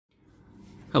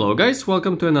Hello guys,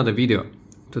 welcome to another video.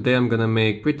 Today I'm gonna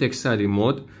make pretty exciting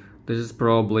mod. This is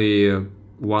probably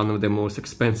one of the most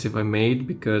expensive I made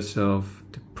because of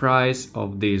the price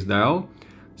of this dial.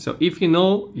 So if you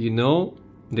know, you know.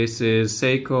 This is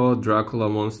Seiko Dracula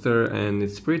Monster and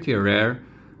it's pretty rare.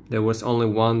 There was only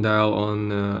one dial on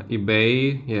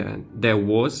eBay. Yeah,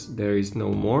 there is no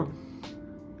more.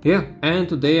 Yeah, and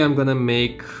today I'm gonna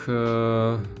make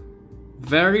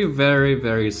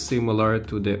very similar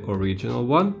to the original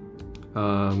one.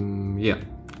 Yeah,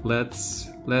 let's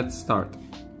start.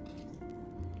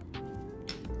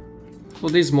 For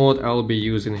this mod I'll be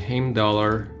using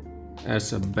 $1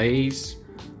 as a base.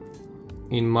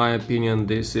 In my opinion,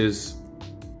 this is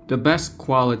the best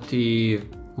quality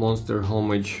monster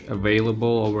homage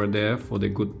available over there for the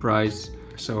good price.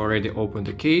 So I already opened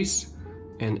the case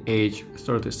and age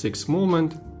 36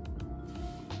 movement.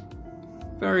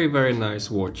 Very nice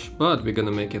watch, but we're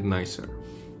gonna make it nicer.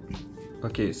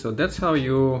 Okay, so that's how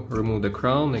you remove the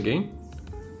crown again.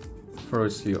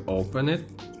 First you open it.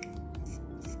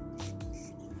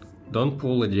 Don't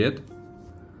pull it yet.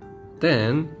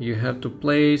 Then you have to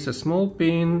place a small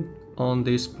pin on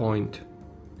this point.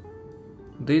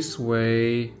 This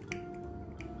way,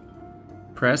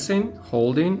 pressing,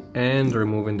 holding and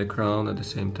removing the crown at the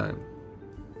same time.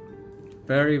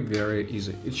 Very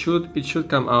easy. It should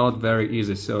come out very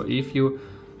easy. So if you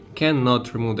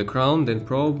cannot remove the crown, then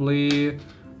probably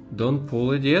don't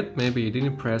pull it yet. Maybe you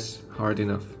didn't press hard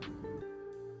enough.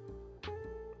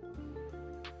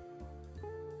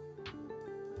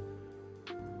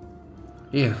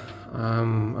 Yeah,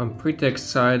 I'm pretty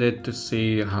excited to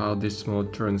see how this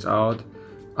mod turns out.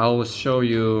 I'll show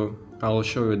you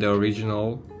the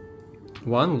original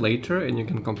one later and you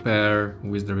can compare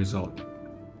with the result.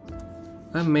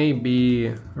 I maybe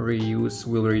will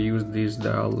reuse this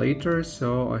dial later,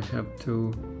 so I have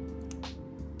to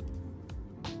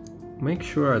make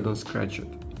sure I don't scratch it.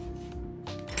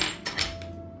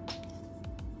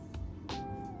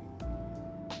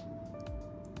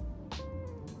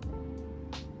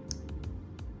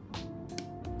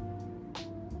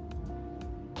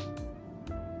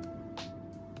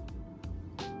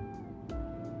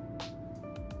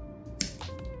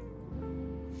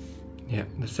 Yeah,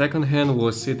 the second hand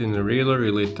was sitting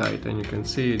really tight and you can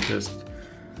see it just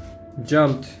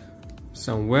jumped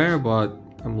somewhere, but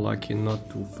I'm lucky not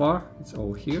too far. It's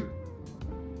all here.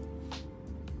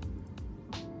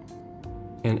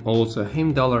 And also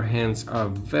 $1 hands are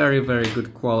very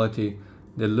good quality.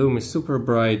 The lume is super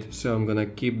bright, so I'm gonna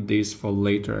keep this for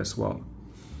later as well.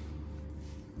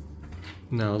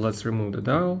 Now let's remove the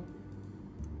dial.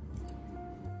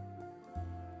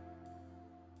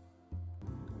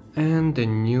 And the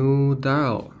new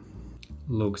dial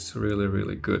looks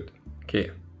really good. Okay.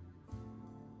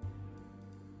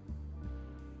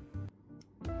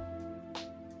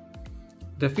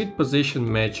 The feet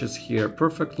position matches here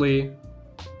perfectly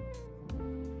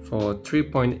for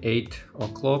 3.8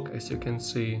 o'clock, as you can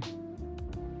see.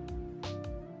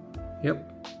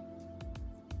 Yep.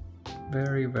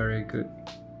 Very good.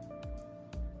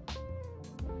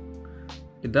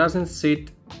 It doesn't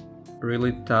sit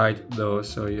really tight though,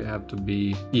 so you have to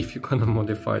be, if you're gonna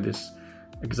modify this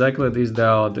exactly this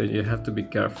dial, then you have to be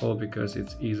careful because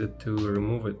it's easy to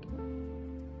remove it.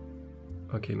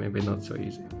 Okay, maybe not so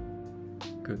easy.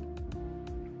 Good.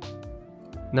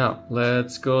 Now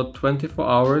let's go 24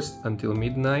 hours until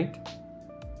midnight.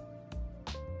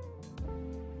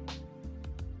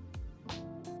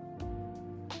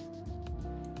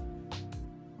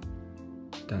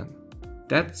 Done.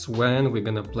 That's when we're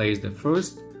gonna place the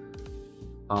first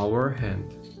hour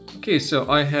hand. Okay, so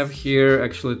I have here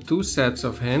actually two sets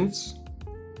of hands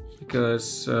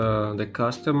because the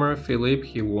customer Philip,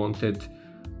 he wanted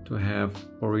to have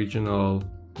original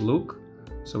look,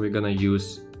 so we're gonna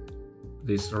use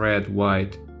this red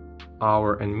white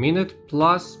hour and minute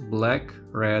plus black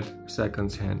red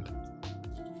seconds hand.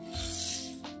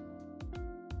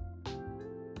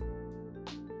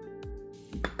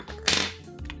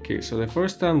 Okay, so the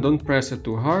first time don't press it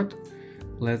too hard.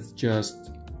 Let's just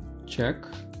check.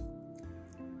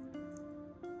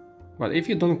 But if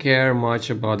you don't care much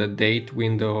about the date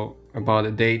window, about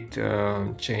the date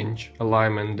change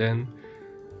alignment, then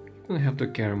you don't have to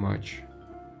care much.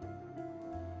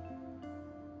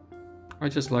 I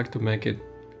just like to make it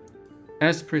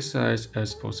as precise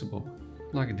as possible,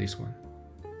 like this one.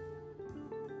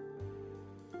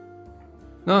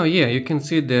 Now yeah, you can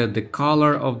see that the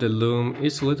color of the lume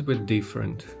is a little bit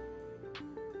different.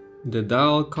 The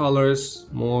dial colors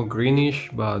more greenish,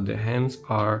 but the hands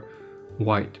are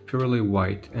white, purely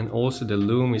white, and also the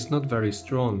lume is not very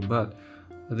strong, but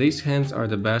these hands are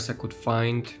the best I could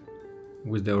find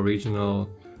with the original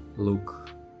look.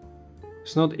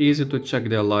 It's not easy to check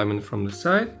the alignment from the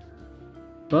side,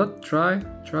 but try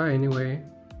anyway,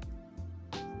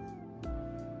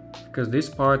 because this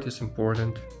part is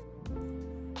important.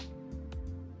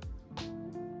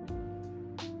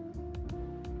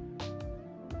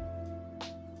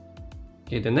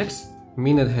 Okay, the next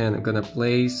minute hand I'm gonna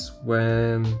place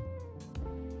when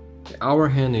the hour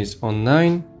hand is on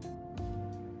 9.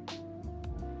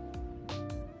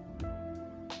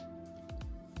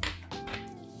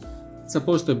 It's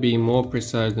supposed to be more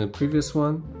precise than the previous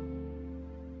one.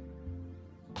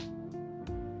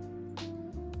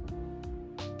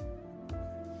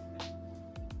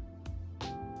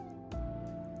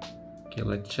 Okay,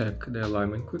 let's check the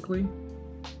alignment quickly.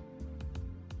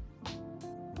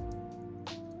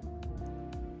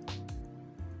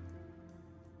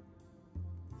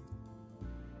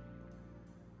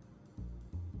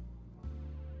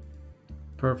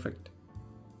 Perfect.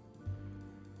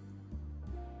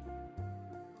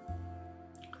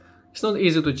 It's not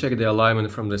easy to check the alignment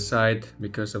from the side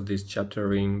because of this chapter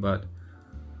ring, but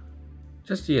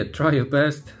just try your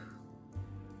best.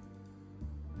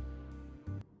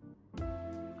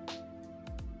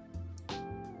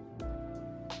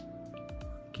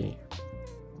 Okay.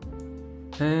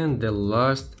 And the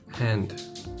last hand.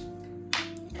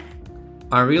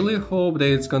 I really hope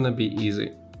that it's gonna be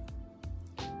easy.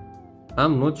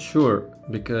 I'm not sure,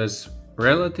 because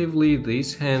relatively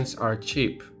these hands are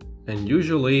cheap, and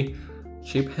usually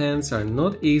cheap hands are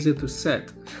not easy to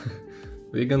set.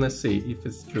 We're gonna see if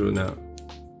it's true now.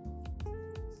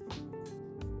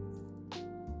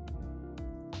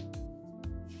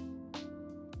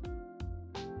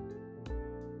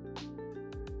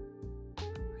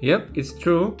 Yep, it's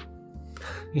true.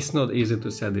 It's not easy to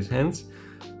set these hands.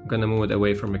 I'm gonna move it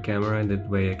away from the camera, and that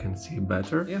way I can see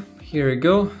better. Yeah, here we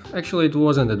go. Actually, it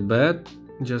wasn't that bad.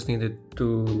 Just needed to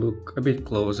look a bit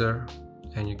closer,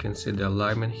 and you can see the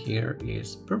alignment here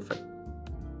is perfect.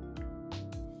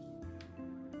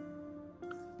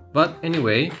 But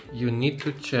anyway, you need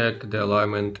to check the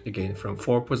alignment again from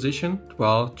 4 position,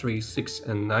 12, 3, 6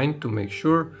 and 9, to make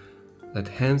sure that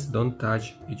hands don't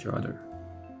touch each other.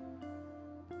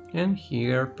 And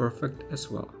here perfect as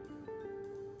well.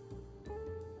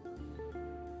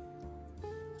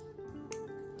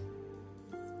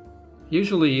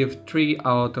 Usually if 3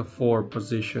 out of 4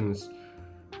 positions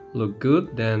look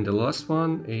good, then the last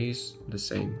one is the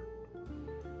same.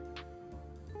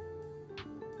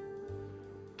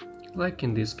 Like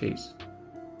in this case.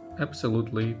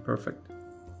 Absolutely perfect.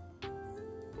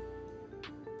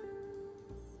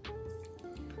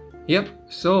 Yep,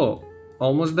 so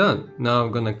almost done. Now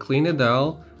I'm gonna clean the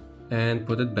dial and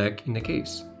put it back in the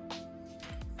case.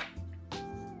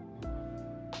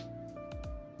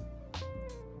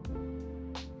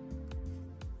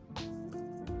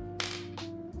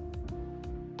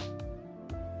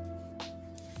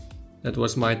 That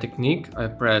was my technique. I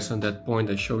press on that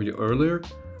point I showed you earlier,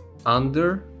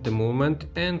 under the movement,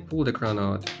 and pull the crown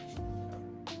out.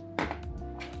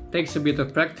 Takes a bit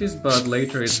of practice, but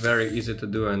later it's very easy to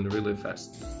do and really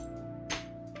fast.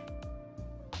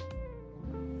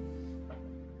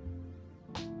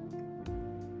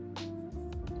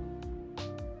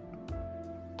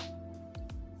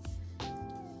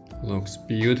 Looks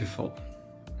beautiful.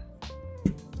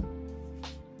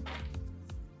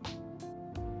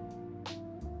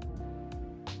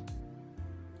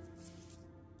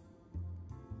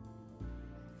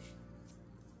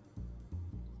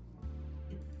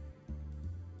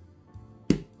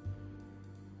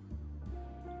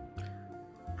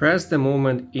 Press the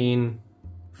movement in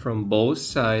from both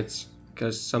sides,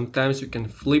 because sometimes you can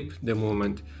flip the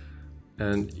movement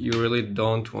and you really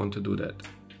don't want to do that.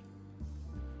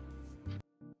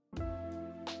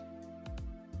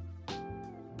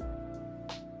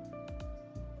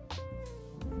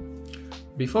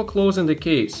 Before closing the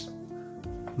case,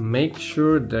 make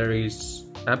sure there is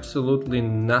absolutely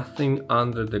nothing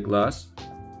under the glass.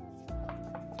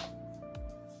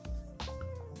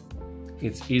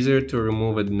 It's easier to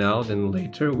remove it now than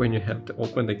later when you have to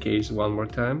open the case one more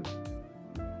time.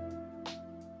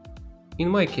 In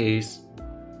my case,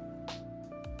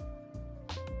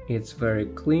 it's very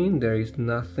clean, there is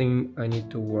nothing I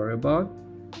need to worry about.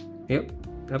 Yep,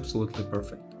 absolutely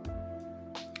perfect.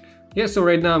 Yeah, so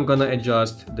right now I'm gonna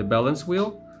adjust the balance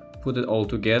wheel, put it all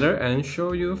together and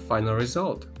show you final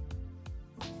result.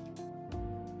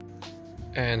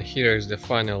 And here is the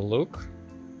final look.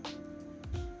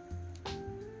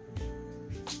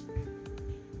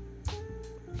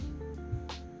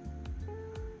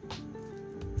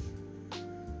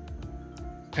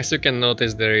 As you can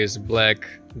notice, there is black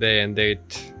day and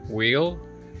date wheel.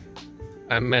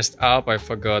 I messed up, I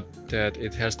forgot that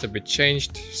it has to be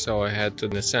changed, so I had to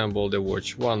assemble the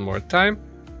watch one more time,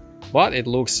 but it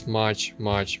looks much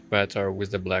better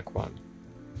with the black one.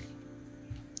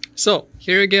 So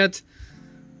here you get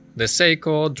the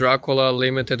Seiko Dracula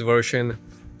limited version,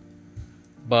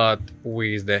 but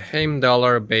with the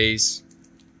 $1 base,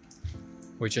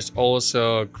 which is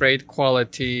also great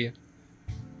quality,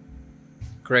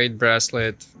 great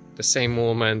bracelet, the same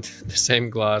movement, the same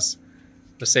glass,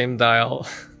 the same dial.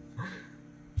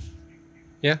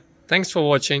 Yeah, thanks for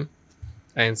watching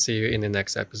and see you in the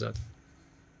next episode.